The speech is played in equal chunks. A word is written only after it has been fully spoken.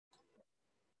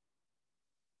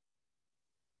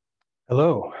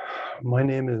Hello, my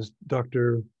name is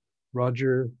Dr.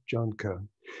 Roger Jahnke,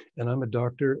 and I'm a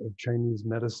doctor of Chinese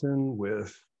medicine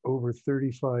with over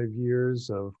 35 years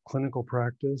of clinical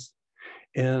practice.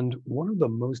 And one of the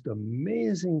most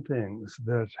amazing things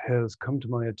that has come to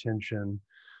my attention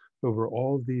over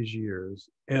all of these years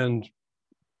and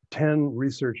 10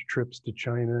 research trips to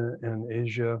China and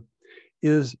Asia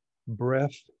is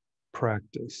breath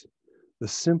practice, the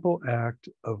simple act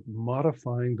of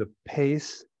modifying the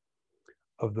pace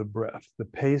of the breath, the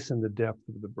pace and the depth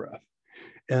of the breath.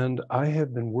 And I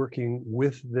have been working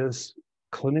with this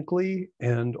clinically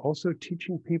and also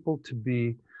teaching people to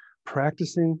be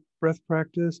practicing breath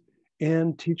practice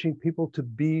and teaching people to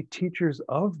be teachers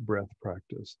of breath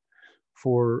practice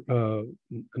for a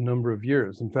number of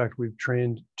years. In fact, we've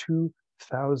trained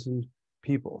 2,000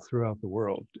 people throughout the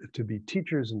world to be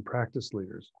teachers and practice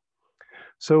leaders.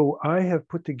 So I have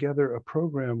put together a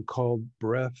program called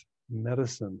Breath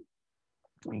Medicine.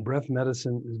 And breath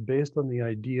medicine is based on the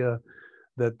idea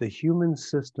that the human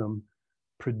system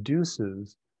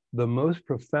produces the most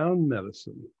profound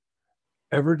medicine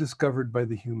ever discovered by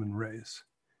the human race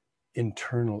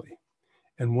internally.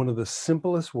 And one of the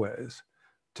simplest ways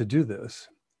to do this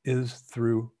is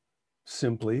through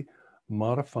simply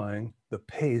modifying the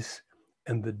pace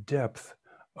and the depth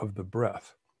of the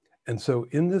breath. And so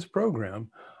in this program,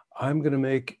 I'm going to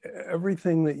make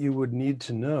everything that you would need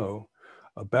to know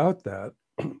about that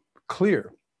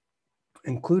clear,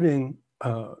 including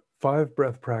 5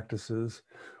 breath practices,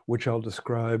 which I'll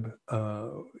describe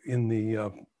on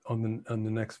the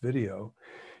next video,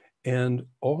 and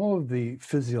all of the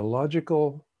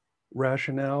physiological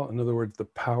rationale, in other words, the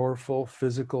powerful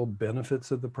physical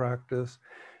benefits of the practice,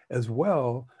 as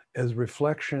well as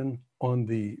reflection on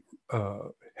the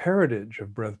heritage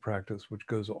of breath practice, which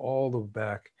goes all the way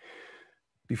back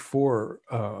before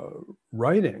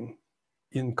writing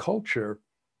in culture,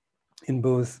 in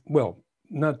both, well,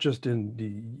 not just in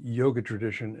the yoga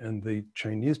tradition and the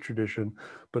Chinese tradition,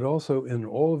 but also in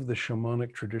all of the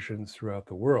shamanic traditions throughout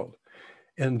the world.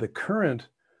 And the current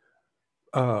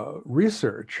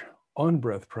research on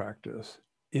breath practice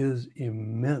is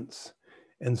immense.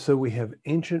 And so we have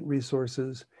ancient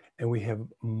resources and we have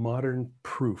modern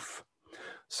proof.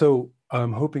 So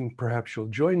I'm hoping perhaps you'll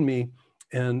join me.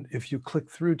 And if you click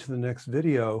through to the next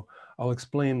video, I'll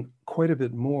explain quite a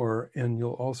bit more, and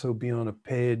you'll also be on a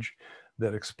page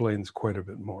that explains quite a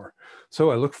bit more.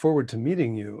 So I look forward to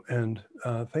meeting you, and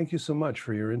thank you so much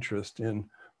for your interest in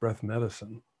breath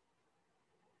medicine.